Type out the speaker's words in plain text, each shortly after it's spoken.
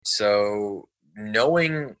So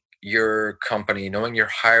knowing your company, knowing your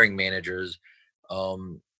hiring managers,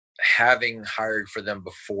 um, having hired for them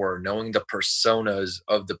before, knowing the personas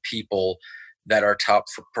of the people that are top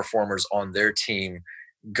performers on their team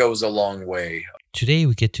goes a long way. Today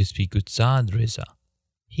we get to speak with Saad Reza.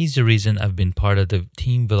 He's the reason I've been part of the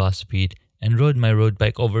Team Velocipede and rode my road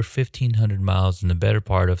bike over 1,500 miles in the better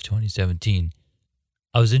part of 2017.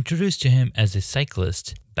 I was introduced to him as a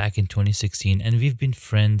cyclist back in 2016 and we've been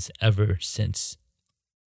friends ever since.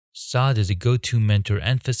 Saad is a go-to mentor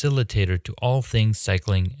and facilitator to all things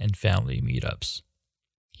cycling and family meetups.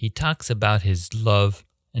 He talks about his love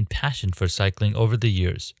and passion for cycling over the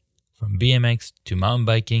years, from BMX to mountain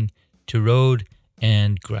biking to road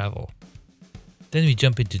and gravel. Then we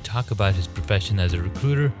jump in to talk about his profession as a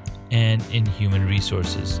recruiter and in human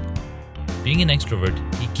resources. Being an extrovert,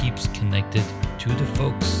 he keeps connected to the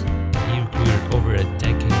folks he recruited over a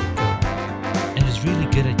decade ago and is really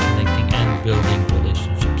good at connecting and building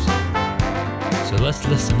relationships. So let's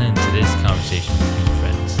listen in to this conversation between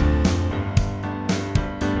friends.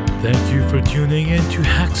 Thank you for tuning in to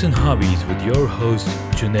Hacks and Hobbies with your host,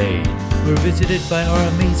 Junaid. We're visited by our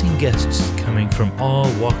amazing guests coming from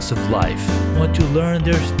all walks of life. We want to learn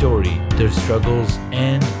their story, their struggles,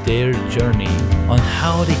 and their journey on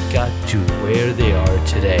how they got to where they are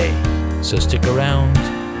today. So stick around.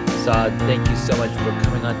 Saad, thank you so much for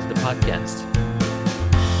coming on to the podcast.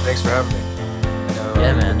 Thanks for having me.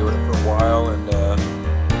 Yeah, I've man. been doing it for a while, and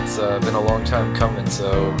it's been a long time coming.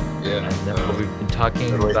 So yeah, I know we've been talking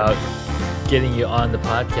totally. about getting you on the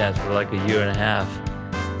podcast for like a year and a half.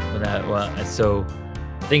 So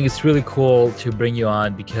I think it's really cool to bring you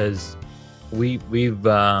on because we've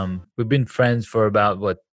been friends for about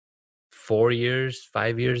 5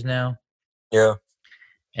 years now, Yeah.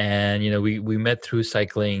 and we met through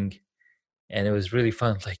cycling, and it was really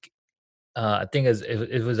fun. Like I think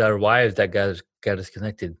it was our wives that got us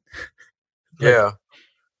connected. Like, Yeah.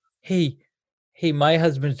 hey, my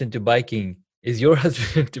husband's into biking. Is your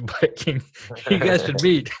husband into biking? You guys should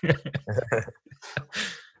meet.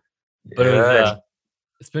 But Yeah.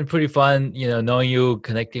 it's been pretty fun, knowing you,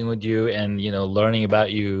 connecting with you, and learning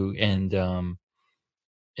about you, and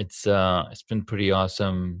it's been pretty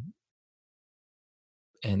awesome.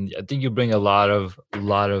 And I think you bring a lot of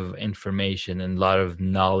information and a lot of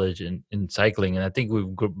knowledge in cycling, and I think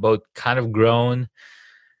we've both kind of grown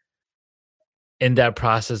in that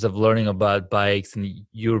process of learning about bikes. And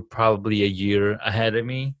you're probably a year ahead of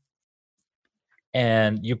me,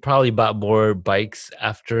 and you probably bought more bikes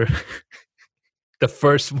after the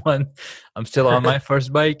first one. I'm still on my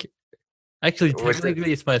first bike. Actually, Which is,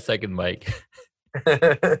 technically, it's my second bike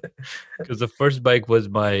because the first bike was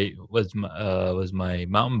my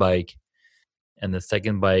mountain bike, and the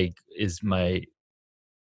second bike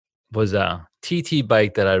was a TT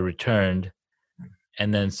bike that I returned,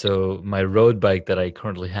 and then so my road bike that I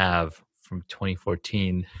currently have from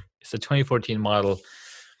 2014. It's a 2014 model.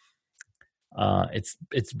 It's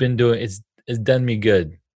done me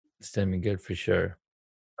good. It's done me good for sure.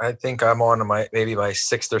 I think I'm on maybe my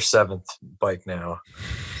sixth or seventh bike now.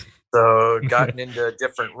 So gotten into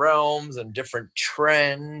different realms and different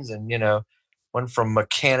trends, and went from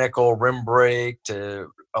mechanical rim brake to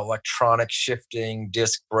electronic shifting,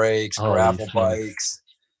 disc brakes, All these gravel things. bikes.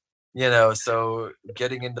 So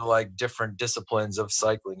getting into like different disciplines of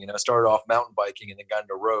cycling. Started off mountain biking and then got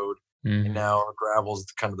into road, and Mhm. now gravel's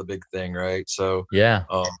kind of the big thing, right? So Yeah.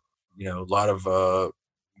 a lot of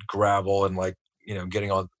gravel and like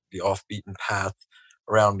getting on the off beaten path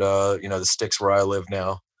around the sticks where I live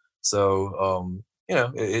now. So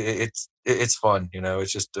it's fun.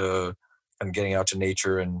 It's just kind of getting out to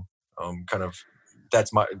nature, and kind of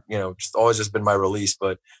that's my just always just been my release.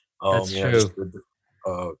 But That's just true.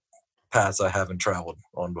 the paths I haven't traveled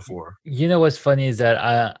on before. You know what's funny is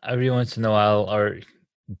that every once in a while, or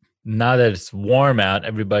now that it's warm out,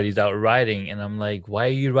 everybody's out riding, and I'm like, why are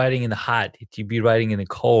you riding in the hot? You be riding in the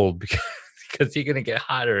cold because you're gonna get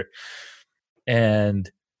hotter. And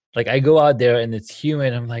like I go out there and it's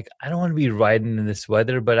humid. I'm like, I don't want to be riding in this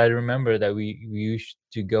weather. But I remember that we used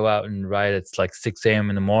to go out and ride at like 6 a.m.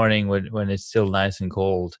 in the morning when it's still nice and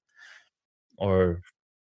cold, or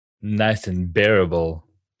nice and bearable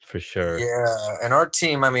for sure. Yeah, and our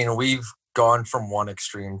team, I mean, we've gone from one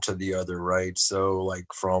extreme to the other, right? So, like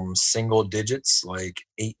from single digits, like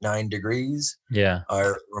 8, 9 degrees. Yeah.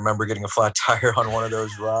 I remember getting a flat tire on one of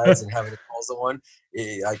those rides and having to call someone.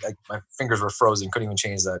 My fingers were frozen, couldn't even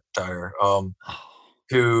change that tire.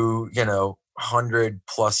 To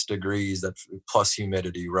 100+ degrees, that plus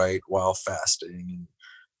humidity, right, while fasting,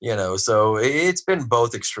 and so it's been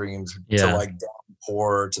both extremes, to Yeah. like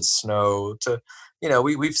downpour, to snow, to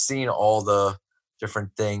we've seen all the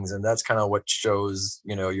different things, and that's kind of what shows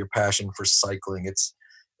your passion for cycling.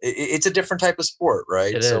 It's a different type of sport, It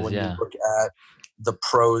right? So is, when you yeah. look at the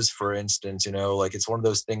pros, for instance, like it's one of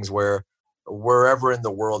those things where wherever in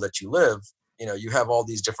the world that you live, you have all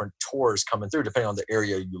these different tours coming through depending on the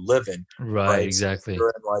area you live in, Right, right? So if exactly.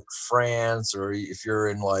 you're in like France, or if you're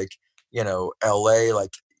in like LA,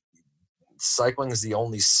 like cycling is the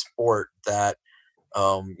only sport that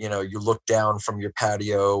you look down from your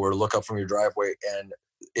patio or look up from your driveway, and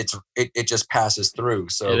it just passes through.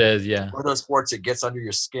 It So is, it's yeah. one of those sports, it gets under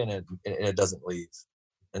your skin, and it doesn't leave.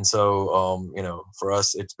 And so for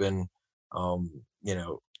us, it's been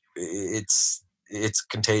it's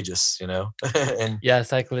contagious, and Yeah,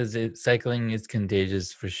 cycling is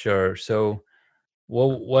contagious for sure. So,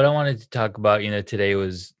 what I wanted to talk about, today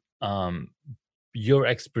was um your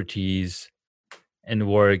expertise and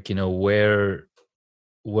work,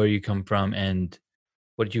 where you come from and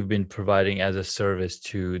what you've been providing as a service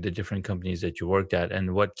to the different companies that you worked at,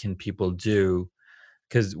 and what can people do,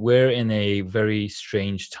 because we're in a very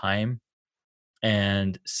strange time,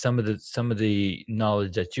 and some of the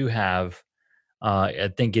knowledge that you have, I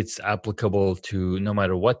think it's applicable to no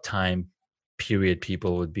matter what time period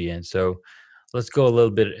people would be in. So let's go a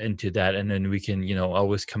little bit into that, and then we can,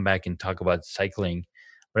 always come back and talk about cycling.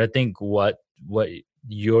 But I think what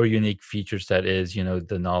your unique feature set is,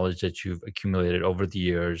 the knowledge that you've accumulated over the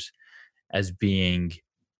years as being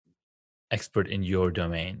expert in your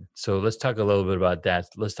domain. So let's talk a little bit about that.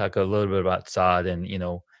 Let's talk a little bit about Saad, and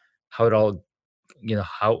how it all,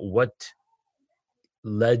 how what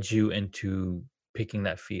led you into picking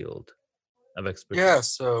that field of expertise. yeah.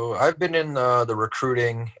 So I've been in the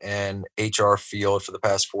recruiting and HR field for the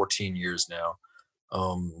past 14 years now.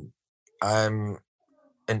 I'm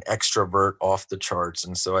an extrovert off the charts.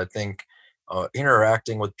 And so I think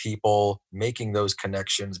interacting with people, making those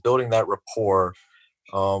connections, building that rapport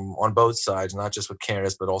on both sides, not just with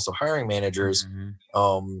candidates, but also hiring managers,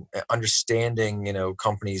 Mhm. understanding,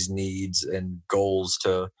 companies' needs and goals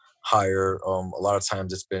to hire. A lot of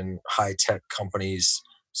times it's been high tech companies,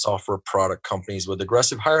 software product companies with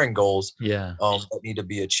aggressive hiring goals Yeah. that need to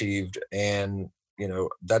be achieved. And,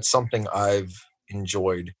 that's something I've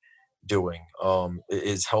enjoyed doing,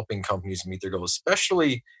 is helping companies meet their goals,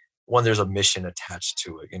 especially when there's a mission attached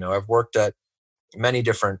to it. I've worked at many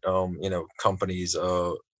different companies,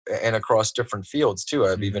 and across different fields too.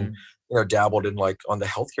 I've even Mhm. dabbled in like on the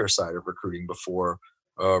healthcare side of recruiting before,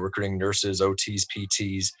 recruiting nurses, OTs,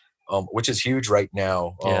 PTs, which is huge right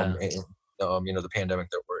now. Yeah. The pandemic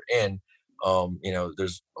that we're in,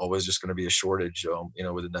 there's always just going to be a shortage,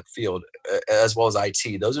 within that field, as well as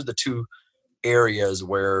IT. Those are the two areas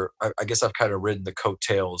where I guess I've kind of ridden the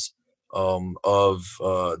coattails of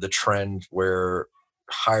the trend where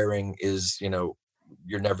hiring is,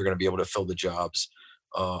 you're never going to be able to fill the jobs.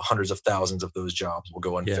 Hundreds of thousands of those jobs will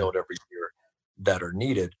go Yeah. unfilled every year that are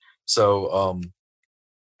needed. So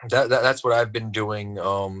that's what I've been doing,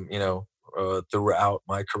 throughout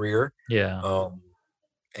my career. Yeah. Um,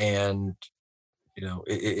 and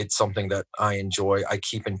it's something that I enjoy. I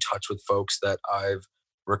keep in touch with folks that I've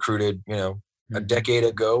recruited, a Mhm. decade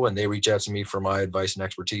ago, and they reach out to me for my advice and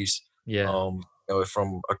expertise. Yeah.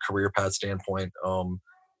 From a career path standpoint,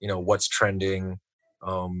 what's trending,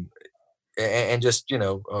 um, and just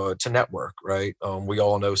to network, right? We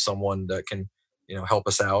all know someone that can, help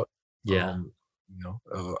us out. Yeah.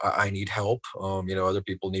 I need help. Other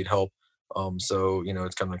people need help. So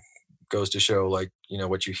it's kind of goes to show, like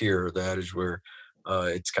what you hear. That is where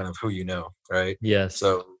it's kind of who you know, right? Yes.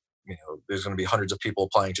 So there's going to be hundreds of people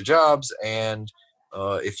applying to jobs, and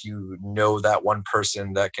if you know that one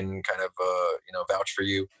person that can kind of vouch for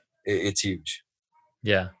you, it's huge.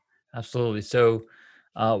 Yeah. Absolutely. So,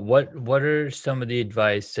 what are some of the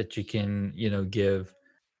advice that you can, give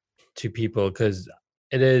to people, because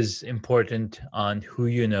it is important on who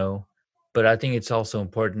you know, but I think it's also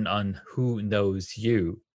important on who knows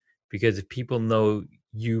you, because if people know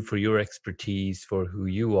you for your expertise, for who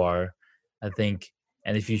you are, I think,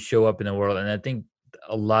 and if you show up in the world, and I think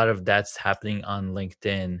a lot of that's happening on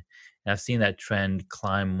LinkedIn, and I've seen that trend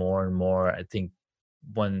climb more and more. I think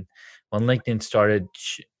when when LinkedIn started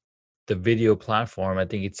the video platform, I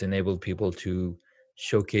think it's enabled people to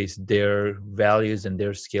showcase their values and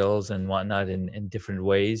their skills and whatnot in different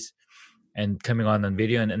ways, and coming on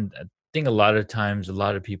video. And I think a lot of times, a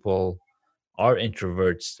lot of people are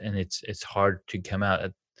introverts, and it's hard to come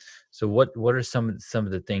out. So what are some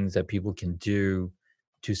of the things that people can do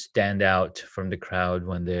to stand out from the crowd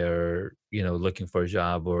when they're, looking for a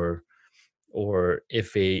job, or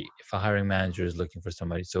if a hiring manager is looking for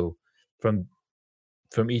somebody? So from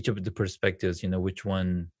from each of the perspectives, which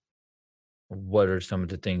one, what are some of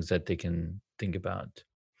the things that they can think about?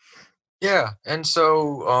 Yeah. And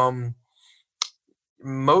so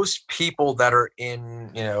most people that are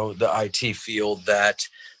in, the IT field that,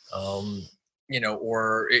 um,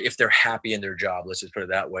 or if they're happy in their job, let's just put it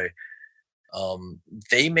that way, um,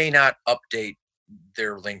 they may not update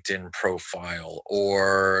their LinkedIn profile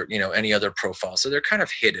or any other profile, so they're kind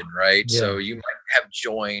of hidden, right? Yeah. So you might have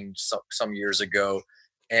joined some years ago,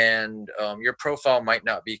 and your profile might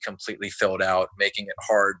not be completely filled out, making it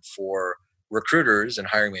hard for recruiters and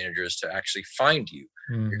hiring managers to actually find you.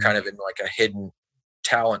 You're Hmm. kind of in like a hidden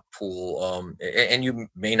talent pool, and you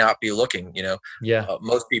may not be looking. Yeah.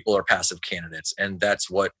 Most people are passive candidates, and that's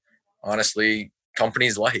what honestly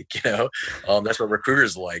companies like. That's what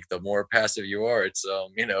recruiters like. The more passive you are, it's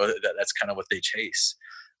that's kind of what they chase.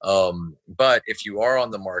 But if you are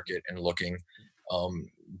on the market and looking,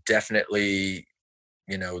 um, definitely,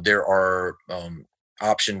 there are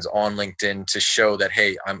options on LinkedIn to show that,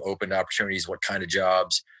 hey, I'm open to opportunities, what kind of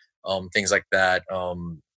jobs, things like that.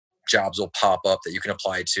 Jobs will pop up that you can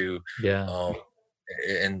apply to. Yeah. Um,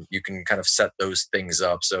 and you can kind of set those things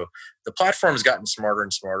up. So the platform has gotten smarter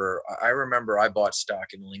and smarter. I remember I bought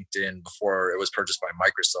stock in LinkedIn before it was purchased by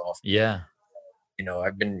Microsoft. Yeah.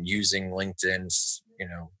 I've been using LinkedIn,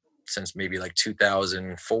 since maybe like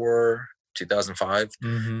 2004, 2005,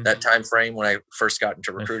 Hmm. that time frame when I first got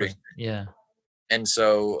into My recruiting. first. Yeah. And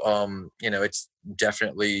so, it's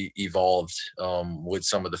definitely evolved with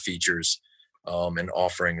some of the features and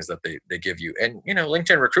offerings that they give you. And,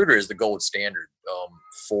 LinkedIn Recruiter is the gold standard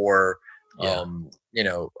for, Yeah.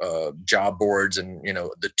 job boards and,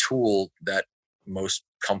 the tool that most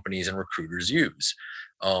companies and recruiters use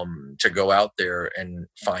to go out there and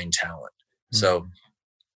find talent. So,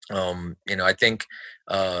 Mhm. I think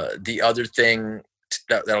the other thing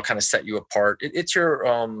that'll kind of set you apart, it's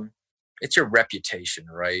your reputation,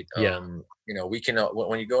 right? Yeah. We can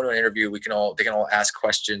when you go to an interview, they can all ask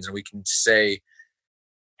questions, and we can say,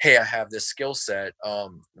 hey, I have this skill set,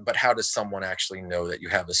 but how does someone actually know that you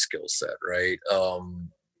have a skill set, right?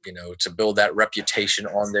 To build that reputation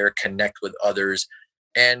on there, connect with others,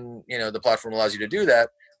 and the platform allows you to do that.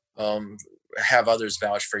 um, have others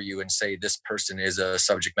vouch for you and say this person is a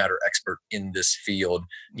subject matter expert in this field.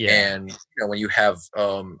 Yeah. And when you have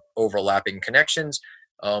overlapping connections,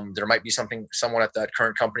 there might be someone at that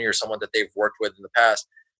current company or someone that they've worked with in the past,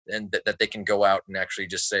 and that they can go out and actually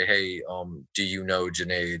just say, hey, do you know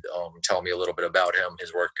Junaid? Tell me a little bit about him,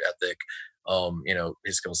 his work ethic,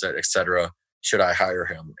 his skill set, etc. Should I hire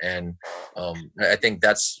him? And I think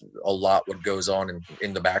that's a lot what goes on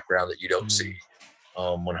in the background that you don't see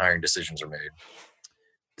Mm. when hiring decisions are made.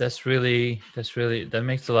 That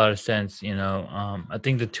makes a lot of sense. I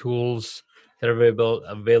think the tools that are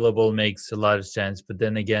available makes a lot of sense. But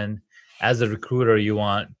then again, as a recruiter,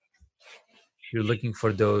 you're looking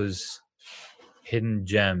for those hidden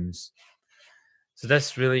gems. So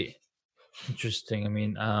that's really interesting. I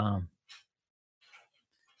mean, I'm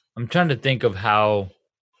trying to think of how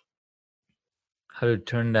to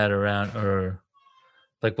turn that around, or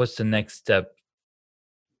like what's the next step.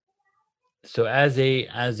 So as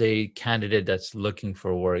a candidate that's looking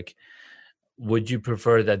for work, would you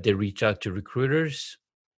prefer that they reach out to recruiters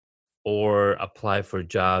or apply for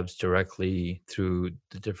jobs directly through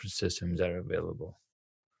the different systems that are available?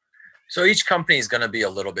 So each company is going to be a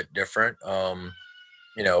little bit different.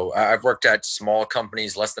 I've worked at small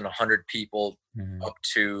companies, less than 100 people, Mhm. up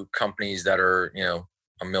to companies that are,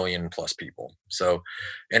 a million plus people. So,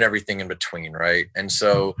 and everything in between, right? And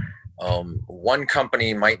so, one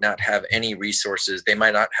company might not have any resources. They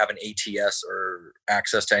might not have an ATS or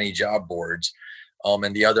access to any job boards.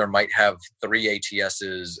 And the other might have three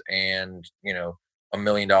ATSs and, $1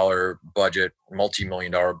 million budget,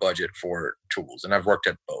 multi-million dollar budget for tools. And I've worked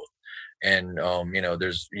at both. And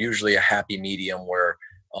there's usually a happy medium where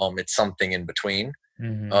it's something in between.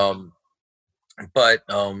 Mhm. um, but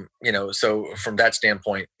so from that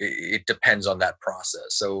standpoint, it depends on that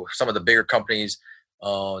process. So some of the bigger companies,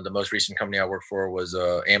 the most recent company I worked for was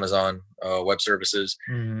Amazon Web Services.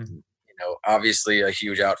 Mhm. Obviously a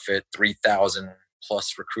huge outfit, 3,000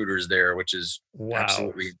 plus recruiters there, which is Wow.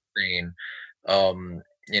 absolutely insane.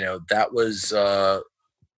 That was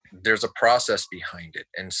there's a process behind it.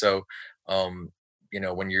 And so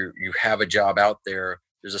when you have a job out there,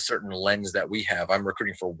 there's a certain lens that we have. I'm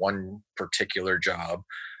recruiting for one particular job,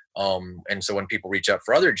 and so when people reach out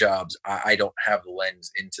for other jobs, I don't have the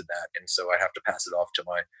lens into that, and so I have to pass it off to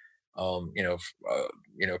my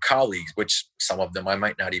colleagues, which some of them I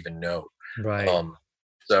might not even know. Right. um,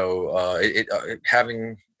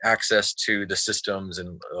 having access to the systems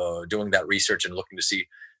and doing that research and looking to see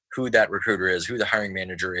who that recruiter is, who the hiring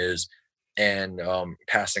manager is, and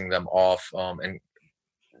passing them off. And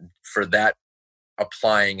for that,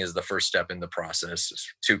 applying is the first step in the process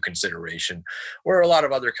to consideration. Where a lot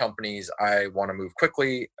of other companies, I want to move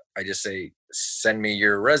quickly. I just say, send me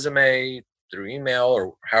your resume through email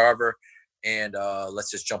or however, and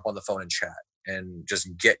let's just jump on the phone and chat and just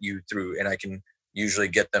get you through. And I can usually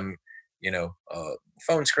get them,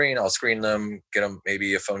 phone screen. I'll screen them, get them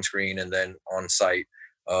maybe a phone screen, and then on site,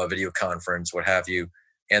 video conference, what have you,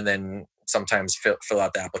 and then sometimes fill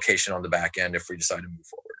out the application on the back end if we decide to move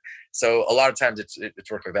forward. So a lot of times it's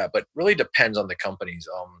worked like that, but really depends on the companies.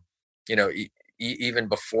 Even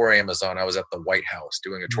before Amazon, I was at the White House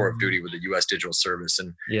doing a tour of duty with the U.S. Digital Service,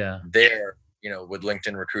 and there, with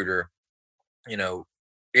LinkedIn Recruiter,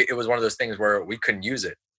 it was one of those things where we couldn't use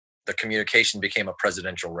it. The communication became a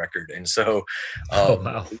presidential record, and so we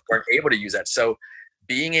weren't able to use that. So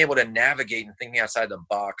being able to navigate and thinking outside the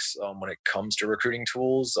box when it comes to recruiting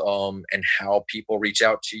tools, and how people reach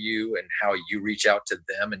out to you and how you reach out to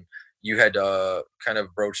them. And you had kind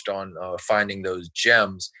of broached on finding those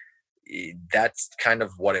gems. That's kind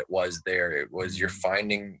of what it was there. It was you're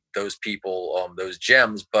finding those people, those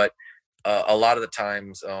gems. But a lot of the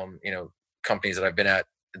times, companies that I've been at,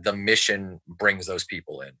 the mission brings those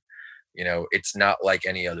people in. It's not like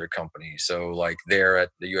any other company. So like there at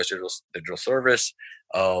the U.S. Digital Service,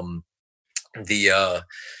 the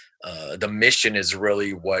mission is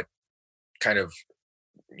really what kind of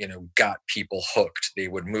got people hooked. They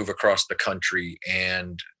would move across the country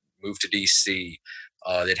and move to DC.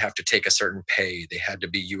 They'd have to take a certain pay. They had to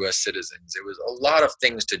be U.S. citizens. It was a lot of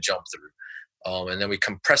things to jump through, and then we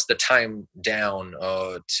compressed the time down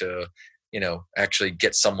to actually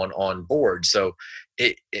get someone on board. So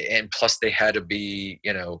and plus they had to be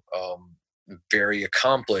very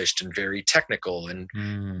accomplished and very technical, and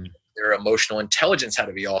their emotional intelligence had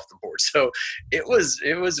to be off the board. So it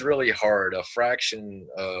was really hard. A fraction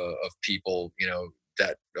of people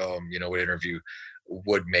that would interview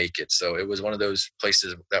would make it. So it was one of those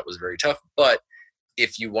places that was very tough. But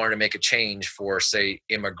if you wanted to make a change for, say,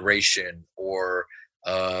 immigration or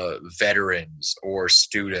veterans or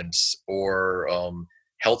students or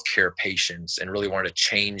healthcare patients, and really wanted to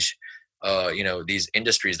change these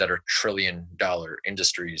industries that are $1 trillion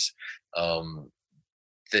industries,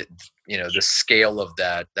 that the scale of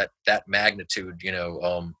that magnitude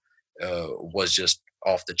was just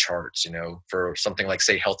off the charts. For something like,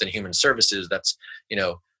 say, Health and Human Services, that's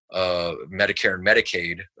Medicare and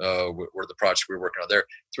Medicaid were the projects we were working on there.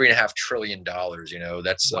 $3.5 trillion.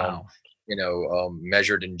 That's wow.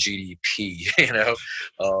 Measured in GDP.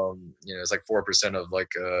 It's like 4% of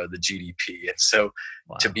the GDP. And so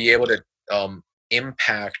to be able to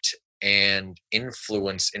impact and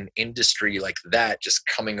influence an industry like that just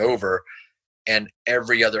coming over, and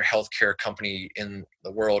every other healthcare company in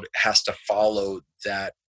the world has to follow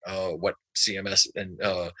that, what CMS and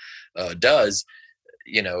does,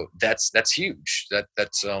 that's huge.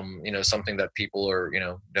 That's something that people are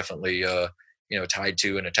definitely tied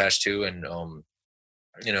to and attached to, and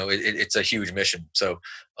it's a huge mission. So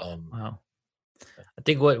Wow. I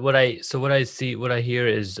think what I hear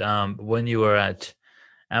is when you were at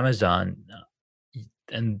Amazon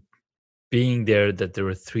and being there, that there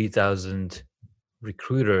were 3,000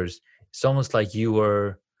 recruiters. It's almost like you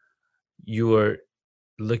were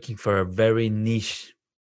looking for a very niche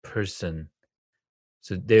person.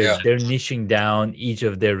 So they're niching down each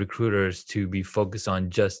of their recruiters to be focused on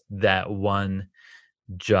just that one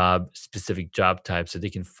specific job type, so they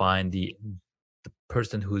can find the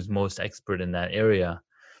person who's most expert in that area.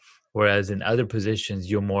 Whereas in other positions,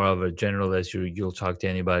 you're more of a generalist. You'll talk to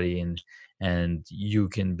anybody, and you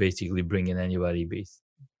can basically bring in anybody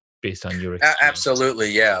based on your experience. Absolutely,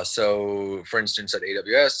 yeah. So for instance, at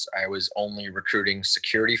AWS, I was only recruiting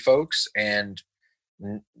security folks, and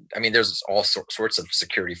I mean, there's all sorts of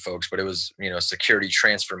security folks, but it was security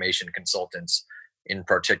transformation consultants in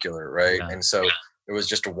particular, right? Yeah. And so it was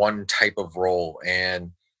just one type of role,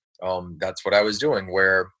 and that's what I was doing.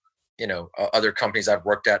 Where other companies I've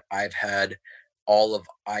worked at, I've had all of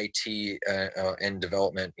IT and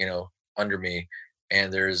development under me,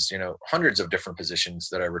 and there's hundreds of different positions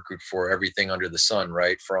that I recruit for, everything under the sun,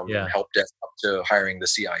 right? From help desk up to hiring the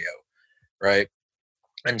CIO, right?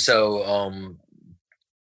 And so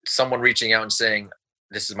someone reaching out and saying,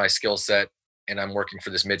 this is my skill set, and I'm working for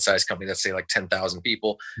this mid-sized company that's, say, like 10,000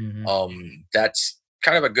 people. That's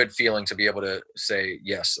kind of a good feeling to be able to say,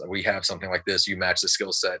 yes, we have something like this. You match the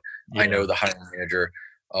skill set. I know the hiring manager.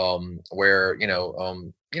 Where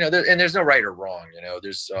and there's no right or wrong.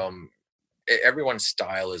 There's everyone's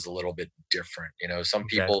style is a little bit different. Some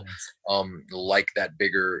people Exactly. like that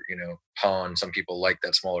bigger, pond. Some people like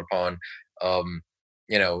that smaller pond. Um,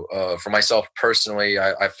 for myself personally,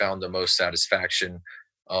 I found the most satisfaction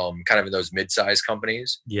kind of in those mid-sized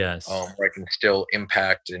companies, Yes. where I can still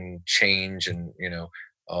impact and change and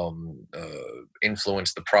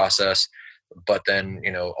influence the process. But then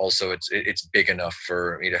also it's big enough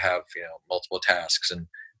for me to have multiple tasks and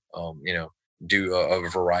do a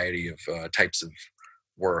variety of types of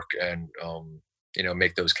work and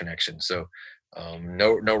make those connections. So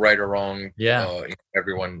no right or wrong. Yeah.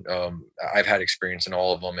 Everyone, I've had experience in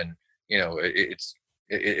all of them, and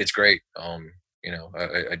it's great.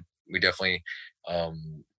 We definitely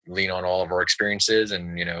lean on all of our experiences,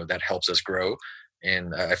 and that helps us grow.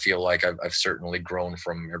 And I feel like I've certainly grown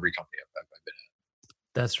from every company I've been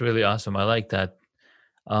That's really awesome. I like that.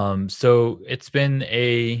 So it's been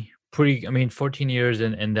a pretty, I mean, 14 years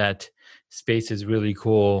in that space is really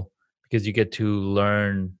cool because you get to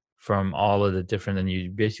learn from all of the different, and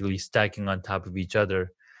you basically stacking on top of each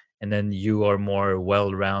other. And then you are more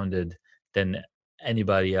well rounded than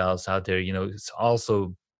anybody else out there. It's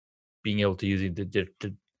also being able to use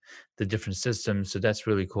the different systems. So that's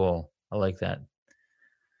really cool. I like that.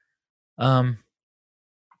 Um,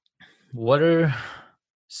 what are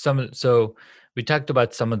so we talked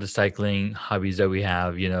about some of the cycling hobbies that we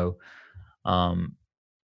have, Um,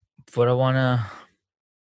 what I wanna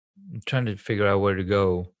I'm trying to figure out where to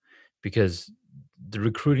go because the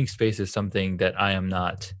recruiting space is something that I am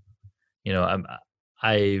not. You know, I'm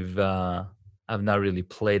I've I've not really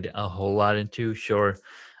played a whole lot into. Sure,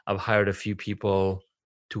 I've hired a few people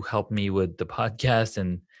to help me with the podcast,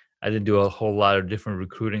 and I didn't do a whole lot of different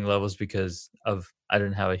recruiting levels because of I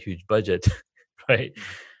didn't have a huge budget, right?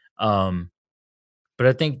 in. Um, but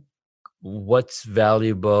I think what's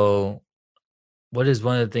valuable what is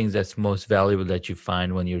one of the things that's most valuable that you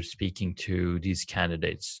find when you're speaking to these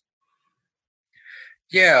candidates?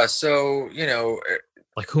 Yeah, so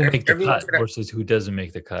Like who make the everyone's cut gonna. versus who doesn't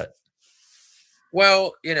make the cut?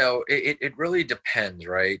 Well, it really depends,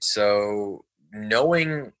 right? So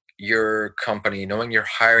knowing your company, knowing your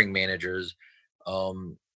hiring managers,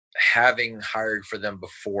 um, having hired for them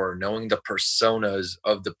before, knowing the personas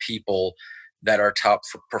of the people that are top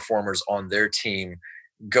performers on their team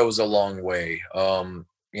goes a long way.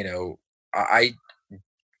 You know, I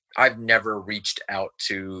I've never reached out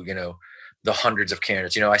to, the hundreds of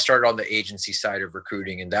candidates. I started on the agency side of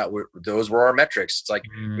recruiting, and those were our metrics. It's like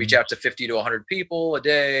reach Mm, out to 50 to 100 people a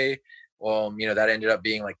day. That ended up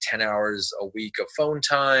being like 10 hours a week of phone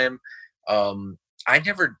time. Um, I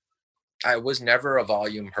never I was never a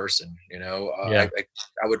volume person. yeah,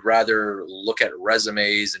 I would rather look at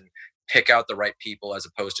resumes and pick out the right people as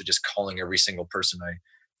opposed to just calling every single person I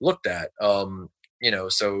looked at.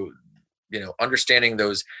 So understanding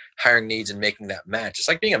those hiring needs and making that match. It's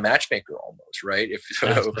like being a matchmaker almost, right? If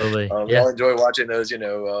absolutely. we Yeah, all enjoy watching those,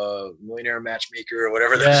 Millionaire Matchmaker or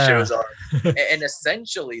whatever those yeah, shows are, and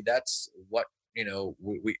essentially that's what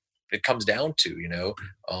we it comes down to.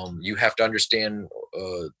 You have to understand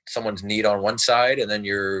someone's need on one side, and then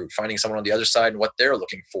you're finding someone on the other side and what they're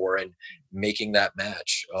looking for, and making that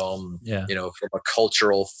match. yeah, From a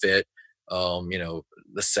cultural fit,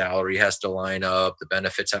 the salary has to line up, the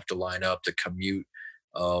benefits have to line up, the commute,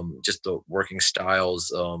 just the working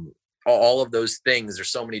styles, all of those things.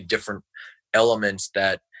 There's so many different elements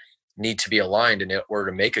that need to be aligned in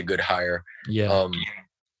order to make a good hire. yeah, Um,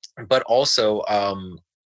 but also,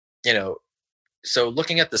 you know, so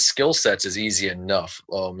looking at the skill sets is easy enough.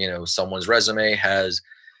 Someone's resume has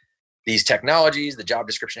these technologies, the job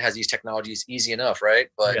description has these technologies, easy enough, right?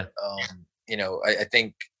 But yeah, I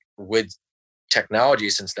think with technology,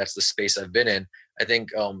 since that's the space I've been in, I think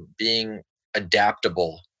being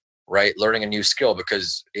adaptable, right? Learning a new skill,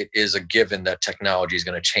 because it is a given that technology is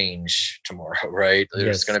going to change tomorrow, right?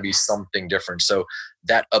 There's going yes, to be something different. So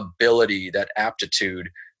that ability, that aptitude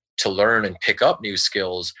to learn and pick up new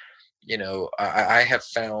skills, I have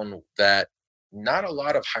found that not a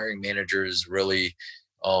lot of hiring managers really,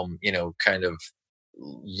 kind of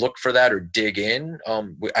look for that or dig in.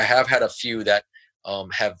 I have had a few that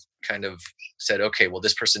have kind of said, okay, well,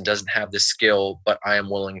 this person doesn't have this skill, but I am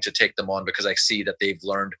willing to take them on because I see that they've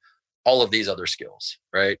learned all of these other skills,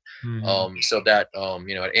 right? mhm, So that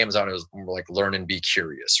at Amazon it was more like learn and be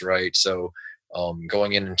curious, right? So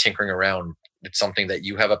going in and tinkering around, it's something that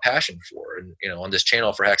you have a passion for, and on this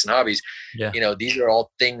channel for Hacks and Hobbies, yeah, these are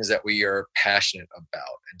all things that we are passionate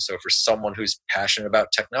about. And so for someone who's passionate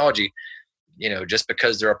about technology, just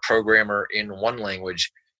because they're a programmer in one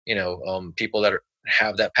language, people that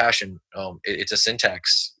have that passion, it's a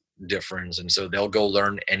syntax difference, and so they'll go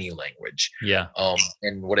learn any language. Yeah.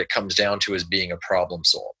 And what it comes down to is being a problem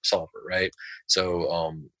solver, right?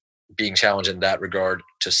 So being challenged in that regard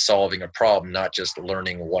to solving a problem, not just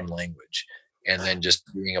learning one language and then just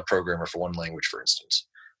being a programmer for one language, for instance.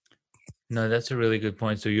 No, that's a really good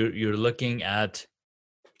point. So you're looking at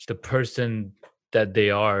the person that they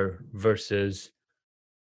are versus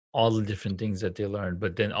all the different things that they learned,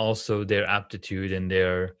 but then also their aptitude and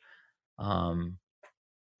their um,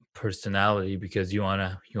 personality, because you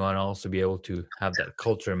wanna also be able to have that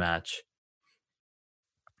culture match.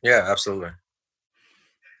 Yeah, absolutely.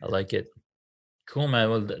 I like it. Cool, man.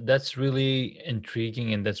 Well, that's really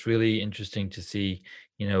intriguing, and that's really interesting to see.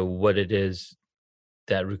 What it is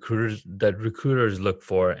that recruiters look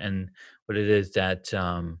for, and what it is that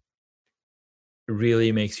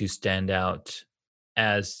really makes you stand out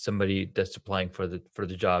as somebody that's applying for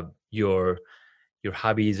the job. Your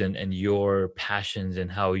hobbies and your passions,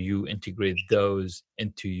 and how you integrate those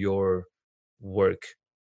into your work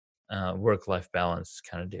work life balance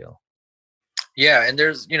kind of deal. Yeah, and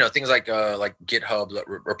there's things like GitHub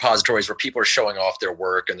repositories where people are showing off their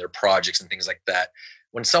work and their projects and things like that.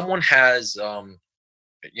 When someone has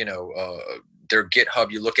you know their GitHub,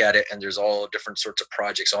 you look at it and there's all different sorts of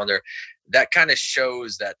projects on there. That kind of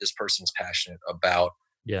shows that this person's passionate about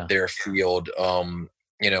Yeah. their field.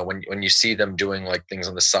 When you see them doing like things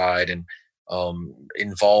on the side and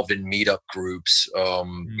involved in meetup groups,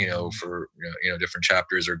 Mhm. for different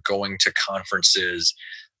chapters, or going to conferences,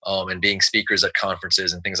 and being speakers at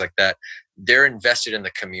conferences and things like that. They're invested in the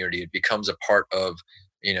community. It becomes a part of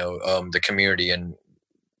the community. And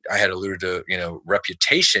I had alluded to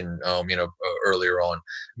reputation earlier on,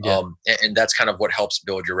 Yeah. and that's kind of what helps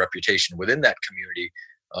build your reputation within that community.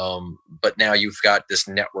 But now you've got this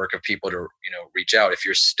network of people to reach out. If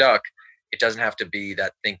you're stuck, it doesn't have to be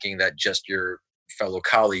that thinking that just your fellow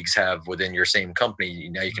colleagues have within your same company.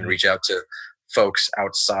 Now you can Right. reach out to folks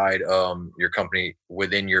outside your company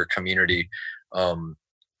within your community. Um,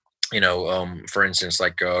 for instance,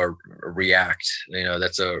 like React,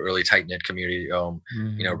 that's a really tight knit community.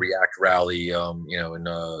 Mhm. React Rally,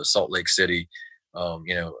 in Salt Lake City. I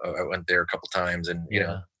went there a couple times, and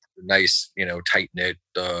Yeah. nice, tight knit,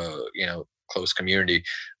 close community.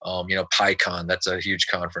 PyCon, that's a huge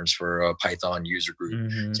conference for Python user group.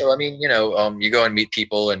 Mhm. So I mean, you go and meet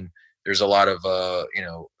people, and there's a lot of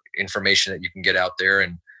information that you can get out there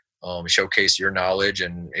and showcase your knowledge,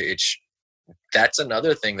 and that's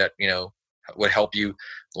another thing that would help you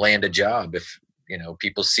land a job. If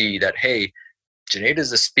people see that, hey, Junaid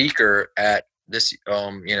is a speaker at this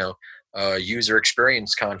user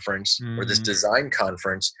experience conference or this Mhm. design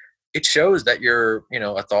conference, it shows that you're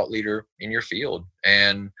a thought leader in your field,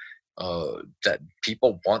 and that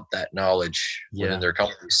people want that knowledge within Yeah. their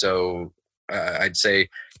company. So I'd say,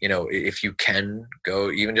 if you can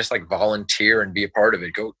go, even just like volunteer and be a part of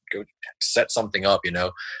it, go set something up. Yeah.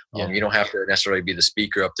 You don't have to necessarily be the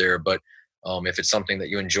speaker up there, but if it's something that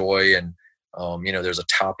you enjoy, and there's a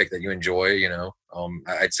topic that you enjoy,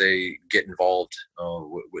 I'd say get involved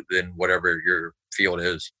within whatever your field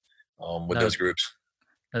is, with No, those groups.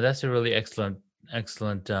 no, that's a really excellent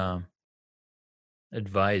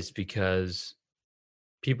advice, because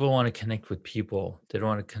people want to connect with people. They don't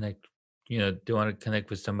want to connect, they want to connect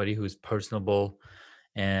with somebody who's personable.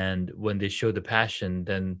 And when they show the passion,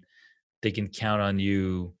 then they can count on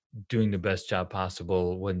you doing the best job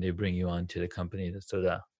possible when they bring you on to the company.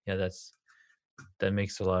 So yeah, that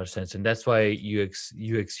makes a lot of sense. And that's why UX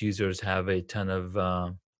users have a ton of,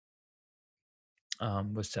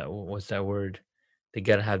 what's that word? They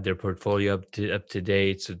got to have their portfolio up to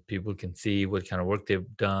date, so people can see what kind of work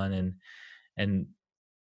they've done. And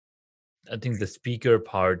I think the speaker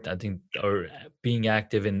part, I think, or being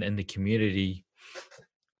active in the community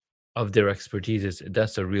of their expertise, is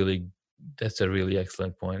that's a really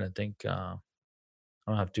excellent point. I think I'll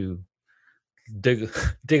have to dig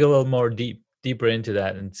dig a little more deeper into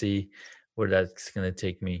that and see where that's going to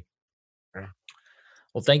take me. Yeah.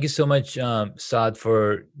 Well, thank you so much, Saad,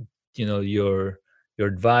 for your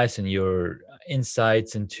advice and your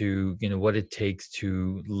insights into what it takes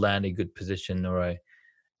to land a good position, or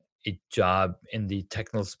a job in the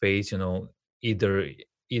technical space. Either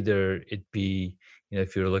either it be,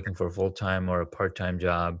 if you're looking for a full-time or a part-time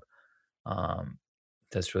job. um,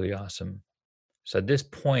 that's really awesome. So at this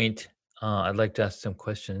point, I'd like to ask some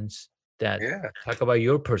questions that Yeah, talk about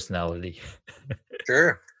your personality.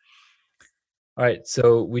 sure. All right,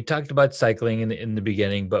 so we talked about cycling in the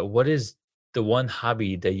beginning, but what is the one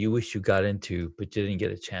hobby that you wish you got into but didn't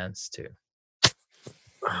get a chance to?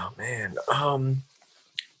 Oh man, I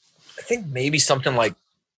think maybe something like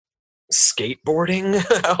skateboarding.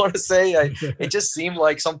 I want to say it just seemed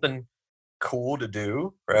like something cool to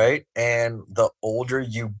do, right? And the older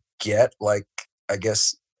you get, like, I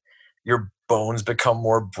guess your bones become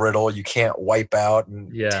more brittle. You can't wipe out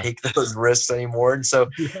and Yeah. take those risks anymore. And so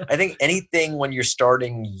Yeah. I think anything when you're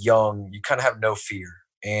starting young, you kind of have no fear,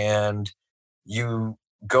 and you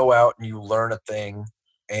go out and you learn a thing,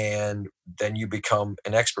 and then you become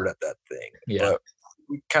an expert at that thing. Yeah. But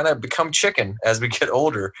we kind of become chicken as we get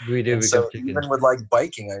older. We do And become so chicken. even with like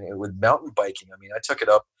biking, with mountain biking, I mean, I took it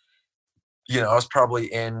up, I was probably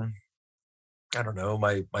in, I don't know,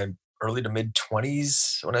 my early to mid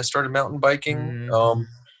 20s when I started mountain biking. Mhm.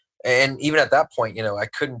 And even at that point, I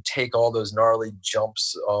couldn't take all those gnarly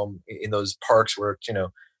jumps in those parks where,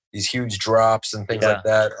 these huge drops and things Yeah. like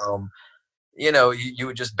that. You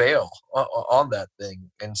would just bail on that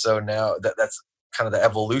thing. And so now that's kind of the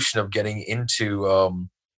evolution of getting into,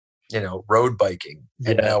 road biking.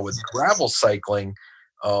 And now with Yes. gravel cycling,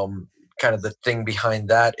 um, kind of the thing behind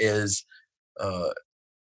that is, uh,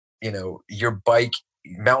 your bike,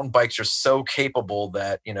 mountain bikes are so capable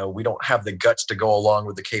that, we don't have the guts to go along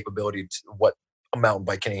with the capability to what a mountain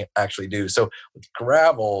bike can actually do. So with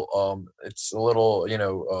gravel, it's a little,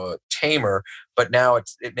 tamer, but now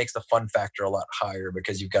it makes the fun factor a lot higher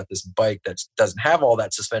because you've got this bike that doesn't have all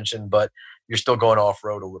that suspension, but you're still going off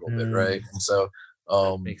road a little bit, right? Mm, And so, that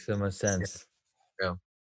um, makes so much yeah, sense. yeah.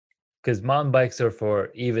 Because mountain bikes are for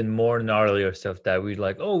even more gnarlier stuff that we'd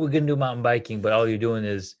like, oh, we're gonna do mountain biking, but all you're doing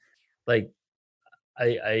is like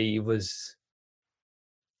I was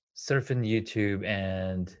surfing YouTube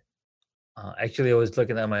and actually I was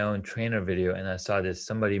looking at my own trainer video and I saw this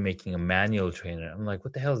somebody making a manual trainer. I'm like,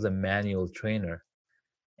 what the hell is a manual trainer?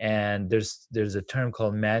 And there's a term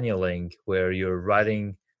called manualing where you're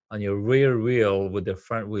riding on your rear wheel with the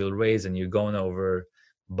front wheel raised and you're going over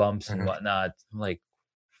bumps and Mhm, whatnot. I'm like,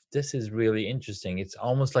 this is really interesting. It's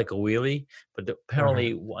almost like a wheelie, but mhm.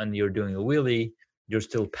 apparently when you're doing a wheelie, you're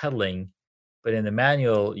still pedaling, but in the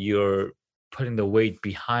manual, you're putting the weight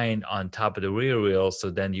behind on top of the rear wheel, so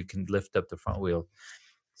then you can lift up the front wheel.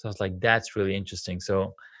 So I was like, that's really interesting.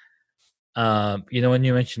 So, when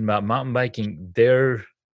you mentioned about mountain biking, they're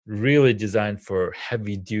really designed for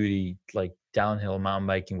heavy duty, like downhill mountain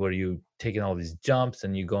biking, where you taking all these jumps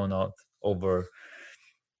and you going out over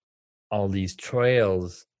all these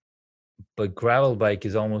trails. But gravel bike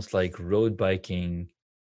is almost like road biking.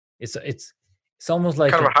 It's almost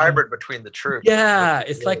like Kind an of a hybrid between the true. yeah,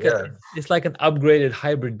 it's like Yeah, it's like an upgraded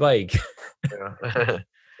hybrid bike. yeah.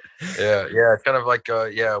 Yeah, it's kind of like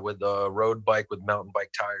with a road bike with mountain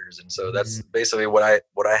bike tires, and so Mhm. that's basically what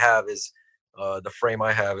I have is the frame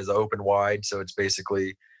I have is open wide, so it's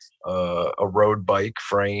basically a road bike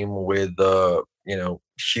frame with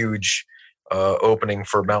huge opening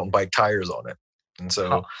for mountain bike tires on it, and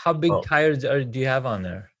so How big uh, tires do you have on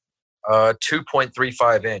there?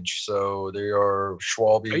 2.35 inch, so they are Are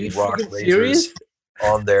Schwalbe you Rock freaking Lasers serious?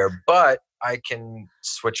 on there, but I can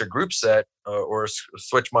switch a group set or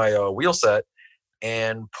switch my wheel set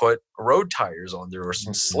and put road tires on there or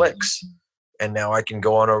some Mm, slicks. And now I can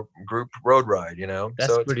go on a group road ride, that's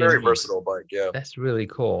So it's a pretty very neat. versatile bike. Yeah. That's really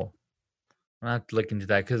cool. I'll have to look into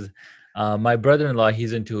that because my brother-in-law,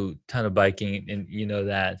 he's into ton of biking, and you know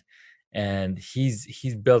that, and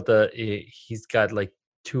he's built he's got like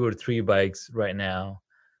 2 or 3 bikes right now,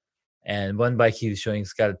 and one bike he was showing,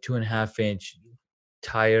 he's got a 2.5 inch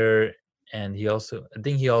tire, and I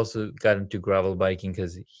think he also got into gravel biking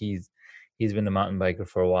because he's been a mountain biker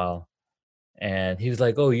for a while, and he was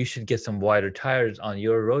like, oh, you should get some wider tires on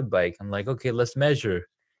your road bike. I'm like, okay, let's measure.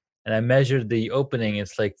 And I measured the opening.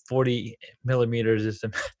 It's like 40 millimeters is the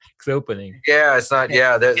max opening. Yeah. It's not, Can't,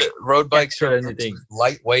 yeah. The road can't bikes fit are meant to be anything.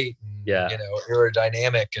 lightweight and, Yeah,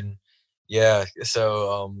 aerodynamic. And yeah.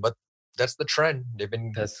 So, but that's the trend. They've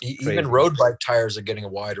been, that's even crazy. road bike tires are getting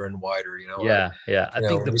wider and wider. Yeah, yeah. I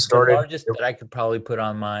think When we the started, largest that I could probably put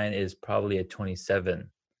on mine is probably a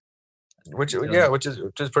 27. which So, yeah, which is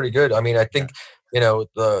pretty good. I mean, I yeah, think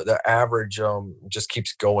the average just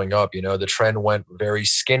keeps going up. The trend went very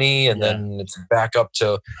skinny, and yeah. then it's back up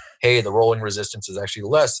to, hey, the rolling resistance is actually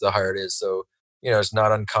less the higher it is. So it's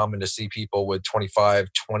not uncommon to see people with 25,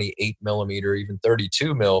 28 millimeter, even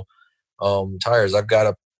 32 mil tires. I've got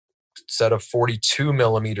a set of 42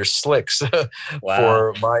 millimeter slicks Wow,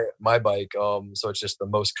 for my bike. So it's just the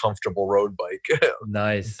most comfortable road bike.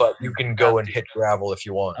 nice. But you can I go have and to, hit gravel if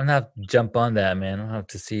you want. I'm gonna have to jump on that, man. I'll have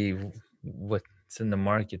to see what's in the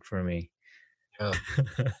market for me. Yeah.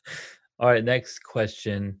 All right, next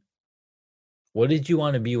question. What did you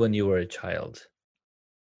want to be when you were a child?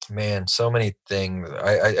 Man, so many things.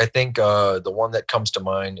 I think the one that comes to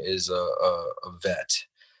mind is a vet.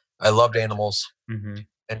 I loved animals. Mm-hmm.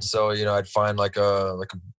 And so, I'd find like a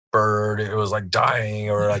bird, it was like dying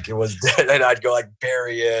or like it was dead, and I'd go like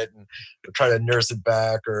bury it and try to nurse it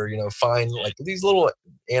back, or find like these little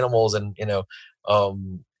animals, and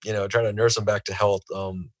try to nurse them back to health.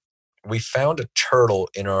 We found a turtle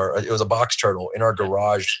in our it was a box turtle in our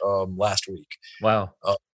garage last week. Wow.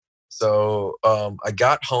 So I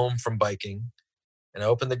got home from biking and I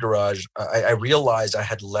opened the garage. I realized I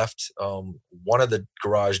had left one of the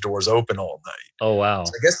garage doors open all night. Oh, So wow.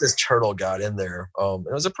 I guess this turtle got in there.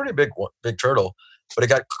 It was a pretty big one, big turtle, but it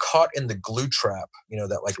got caught in the glue trap,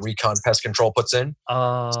 that like Recon Pest Control puts in.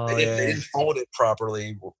 Oh, They yeah. didn't fold it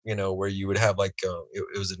properly, where you would have like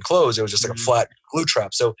it was enclosed. It was just like a Mhm. flat glue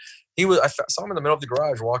trap. So saw him in the middle of the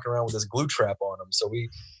garage walking around with this glue trap on him. So we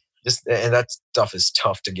just and that stuff is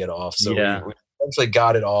tough to get off. So Yeah. we eventually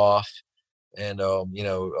got it off, and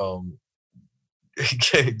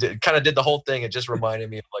kind of did the whole thing. It just reminded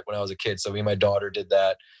me of like when I was a kid. So me and my daughter did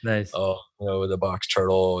that, Nice. with a box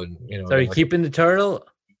turtle, and So are then you like keeping the turtle?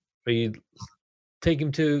 Or you take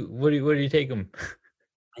him to where do you take him?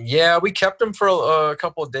 yeah, we kept him for a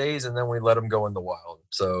couple of days, and then we let him go in the wild.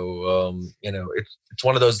 So it's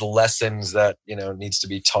one of those lessons that needs to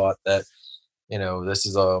be taught that this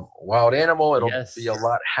is a wild animal. It'll be a Yes.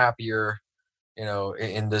 lot happier,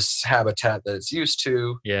 in this habitat that it's used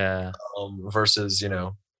to, Yeah. versus we had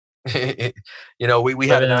a Living in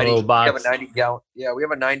a 90 little we have a box. 90 gallon yeah we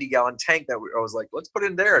have a 90-gallon tank that I was like, let's put it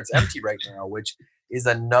in there. It's empty right now, which is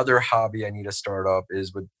another hobby I need to start up,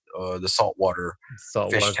 is with the saltwater fish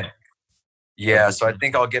Saltwater. tank. That'd Yeah, be so I fun.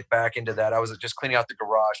 think I'll get back into that. I was just cleaning out the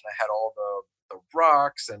garage, and I had all the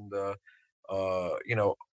rocks and the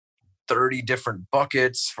 30 different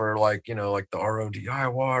buckets for like the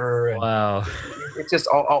RODI water, and Wow. it's just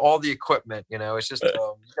all the equipment. It's just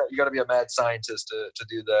you got to be a mad scientist to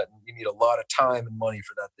do that, and you need a lot of time and money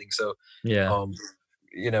for that thing. So Yeah. um,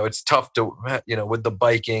 it's tough to with the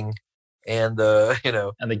biking and the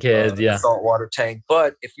And the kids, the yeah. saltwater tank.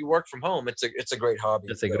 But if you work from home, it's a great hobby.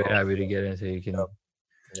 That's a great So hobby to get into. You uh, can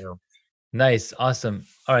you know, Nice, awesome.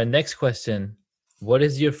 All right, next question. What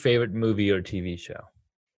is your favorite movie or TV show?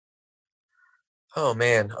 oh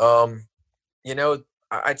man,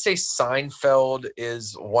 I'd say Seinfeld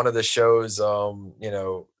is one of the shows.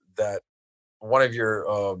 That one of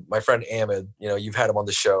your my friend Ahmed, you've had him on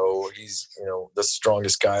the show. He's the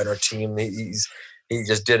strongest guy on our team. He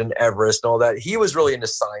just did an Everest and all that. He was really into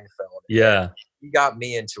Seinfeld, and Yeah. he got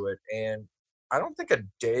me into it. And I don't think a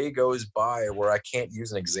day goes by where I can't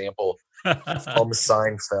use an example from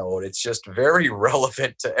Seinfeld. It's just very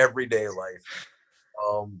relevant to everyday life.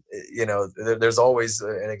 There's always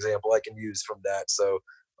an example I can use from that. So,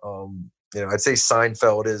 I'd say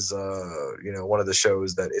Seinfeld is, one of the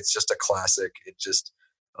shows that it's just a classic. It just,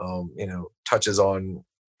 touches on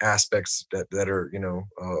aspects that are,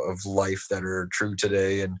 of life that are true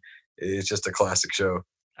today. And it's just a classic show.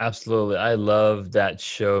 Absolutely. I love that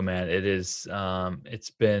show, man. It's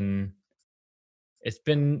been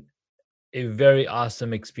a very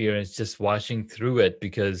awesome experience just watching through it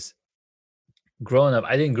because growing up,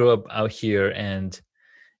 I didn't grow up out here and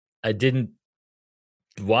I didn't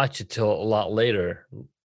watch it till a lot later,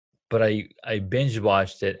 but I binge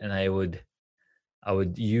watched it and I would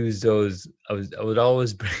use those I would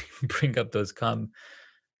always bring up those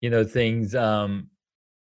things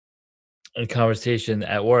in conversation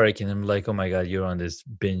at work, and I'm like, "Oh my god, you're on this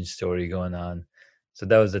binge story going on." So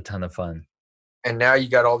that was a ton of fun. And now you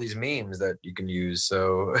got all these memes that you can use.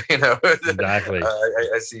 So, Exactly.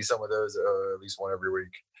 I see some of those at least one every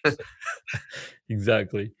week.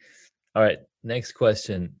 Exactly. All right, next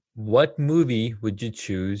question. What movie would you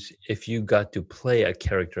choose if you got to play a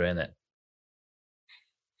character in it?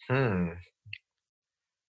 Hmm.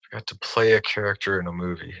 Got to play a character in a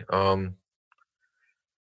movie.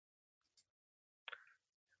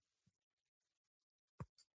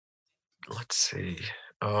 Let's see.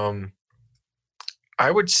 Um,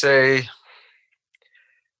 I would say,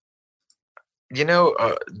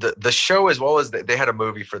 the show, as well as they had a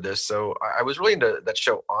movie for this. So I was really into that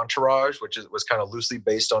show Entourage, which was kind of loosely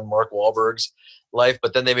based on Mark Wahlberg's life,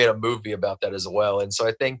 but then they made a movie about that as well. And so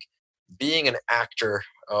I think being an actor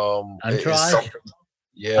is Entourage? something.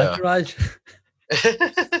 Yeah. Entourage?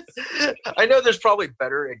 I know there's probably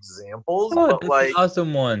better examples, Oh, but that's an like,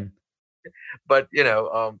 awesome one. but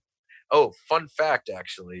oh, fun fact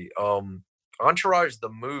actually. Entourage the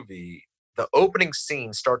movie, the opening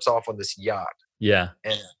scene starts off on this yacht, Yeah.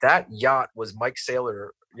 and that yacht was Mike Saylor,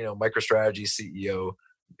 MicroStrategy CEO.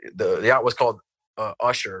 The yacht was called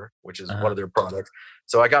Usher, which is one Uh-huh. of their products.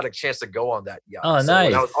 So I got a chance to go on that yacht. Oh, So when I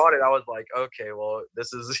nice. was on it, I was like, okay, well,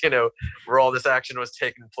 this is where all this action was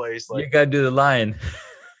taking place. You Like, gotta do the line.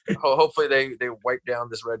 hopefully they wipe down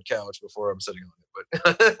this red couch before I'm sitting on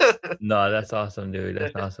it. But No, that's awesome, dude.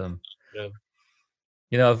 That's awesome. yeah.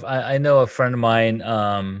 If I know a friend of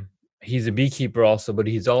mine, he's a beekeeper also, but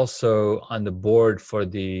he's also on the board for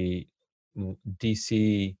the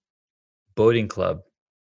DC boating club.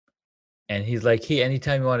 And he's like, hey,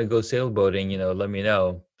 anytime you want to go sailboating, let me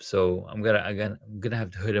know. So I'm gonna have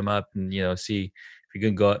to hit him up and see if you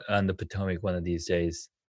can go on the Potomac one of these days.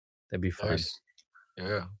 That'd be fun. Nice.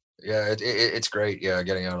 Yeah. Yeah. It's great. Yeah.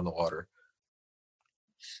 Getting out on the water.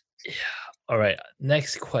 Yeah. All right.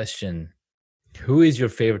 Next question. Who is your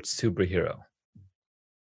favorite superhero?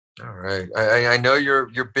 All right. I know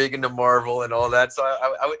you're big into Marvel and all that. So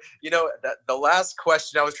I would, that the last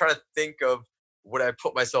question I was trying to think of, would I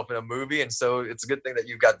put myself in a movie? And so it's a good thing that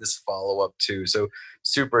you've got this follow up too. So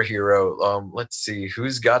superhero. Let's see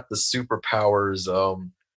who's got the superpowers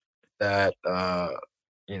that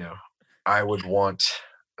I would want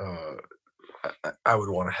I would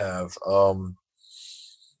want to have.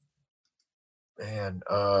 Man,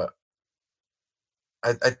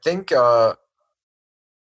 I think the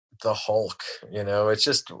Hulk. It's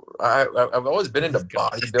just I've always been into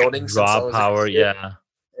bodybuilding since I Raw was a power, kid. yeah.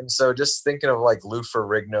 And so just thinking of like Lou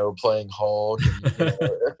Ferrigno playing Hulk and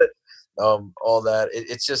all that,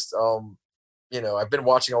 it's just I've been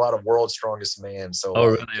watching a lot of World's Strongest Man. So Oh,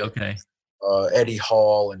 like really? Okay. Eddie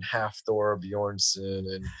Hall and Hafthor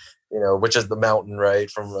Bjornsson and which is the mountain, right,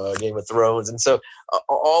 from Game of Thrones. And so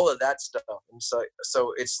all of that stuff. And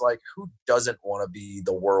so it's like, who doesn't want to be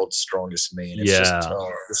the world's strongest man? It's just Yeah.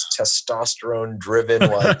 this testosterone driven,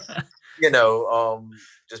 like,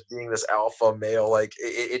 just being this alpha male, like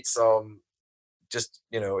it's just,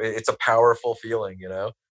 it's a powerful feeling,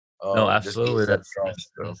 No, just being absolutely. that strong.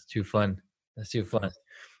 So, That's too fun. That's too fun.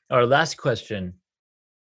 Our last question.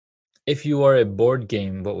 If you are a board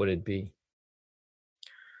game, what would it be?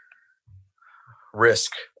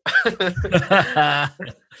 Risk.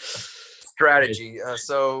 Strategy.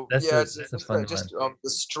 So That's yeah, a- it's that's a just, fun the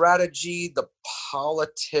strategy, the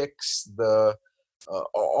politics, the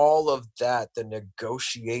all of that, the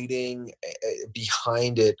negotiating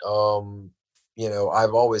behind it.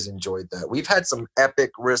 I've always enjoyed that. We've had some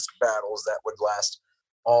epic Risk battles that would last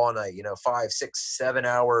all night. 5, 6, 7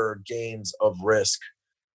 hour games of Risk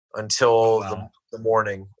until Wow. the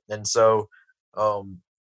morning. And so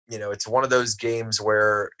it's one of those games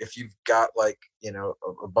where if you've got like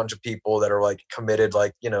a bunch of people that are like committed,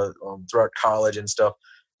 like throughout college and stuff,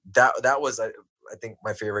 that was I think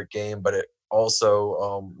my favorite game. But it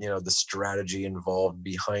also the strategy involved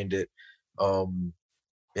behind it.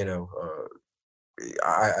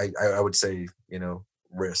 I would say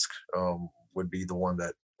Risk would be the one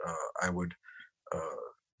that I would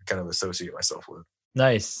kind of associate myself with.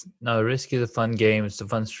 Nice. No, Risk is a fun game. It's a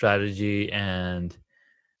fun strategy, and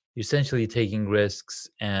you're essentially taking risks.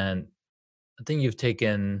 And I think you've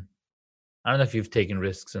taken, I don't know if you've taken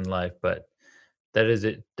risks in life, but that is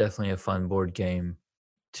definitely a fun board game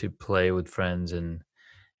to play with friends and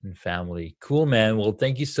family. Cool, man. Well,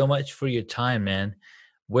 thank you so much for your time, man.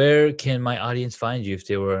 Where can my audience find you if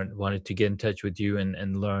they wanted to get in touch with you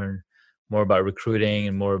and learn more about recruiting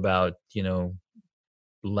and more about,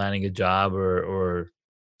 landing a job or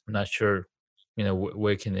I'm not sure,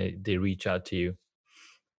 where can they reach out to you?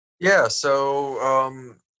 Yeah, so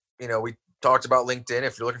we talked about LinkedIn.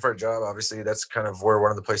 If you're looking for a job, obviously that's kind of where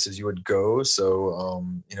one of the places you would go. So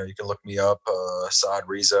you can look me up, Saad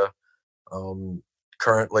Riza.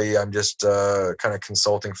 Currently, I'm just kind of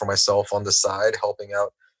consulting for myself on the side, helping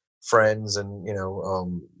out friends, and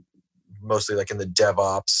mostly like in the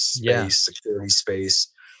DevOps Yeah. space, security space,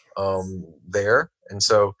 there. And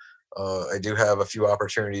so I do have a few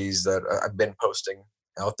opportunities that I've been posting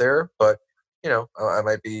out there, but I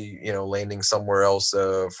might be landing somewhere else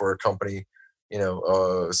for a company,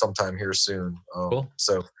 sometime here soon. Cool.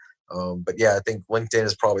 So, but yeah, I think LinkedIn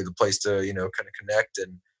is probably the place to kind of connect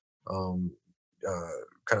and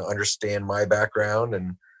kind of understand my background,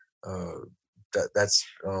 and that's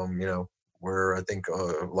where I think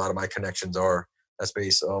a lot of my connections are. That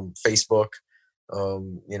space. Facebook.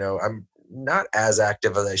 I'm not as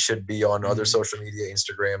active as I should be on other Mhm. social media,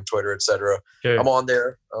 Instagram, Twitter, etc. Sure. I'm on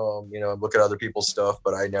there. I look at other people's stuff,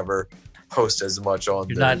 but I never post as much on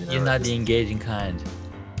You're there. not you're not the engaging kind.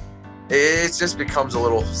 It just becomes a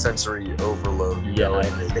little sensory overload. Yeah,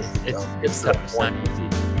 and I think it's the tough. It's not point. easy.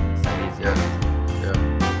 It's not easy.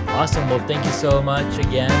 Yeah. Awesome. Well, thank you so much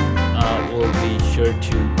again. We'll be sure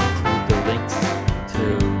to include the links to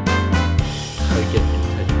how to get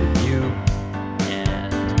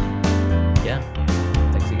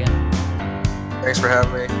Thanks for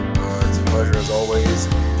having me. It's a pleasure as always.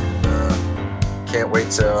 Can't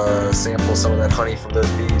wait to sample some of that honey from those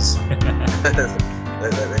bees that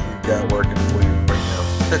you've got working for you right now.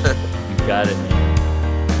 You got it, man.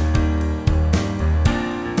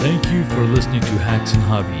 Thank you for listening to Hacks and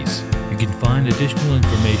Hobbies. You can find additional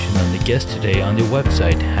information on the guest today on the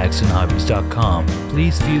website hacksandhobbies.com.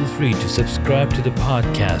 Please feel free to subscribe to the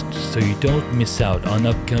podcast so you don't miss out on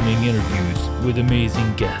upcoming interviews with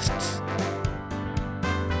amazing guests.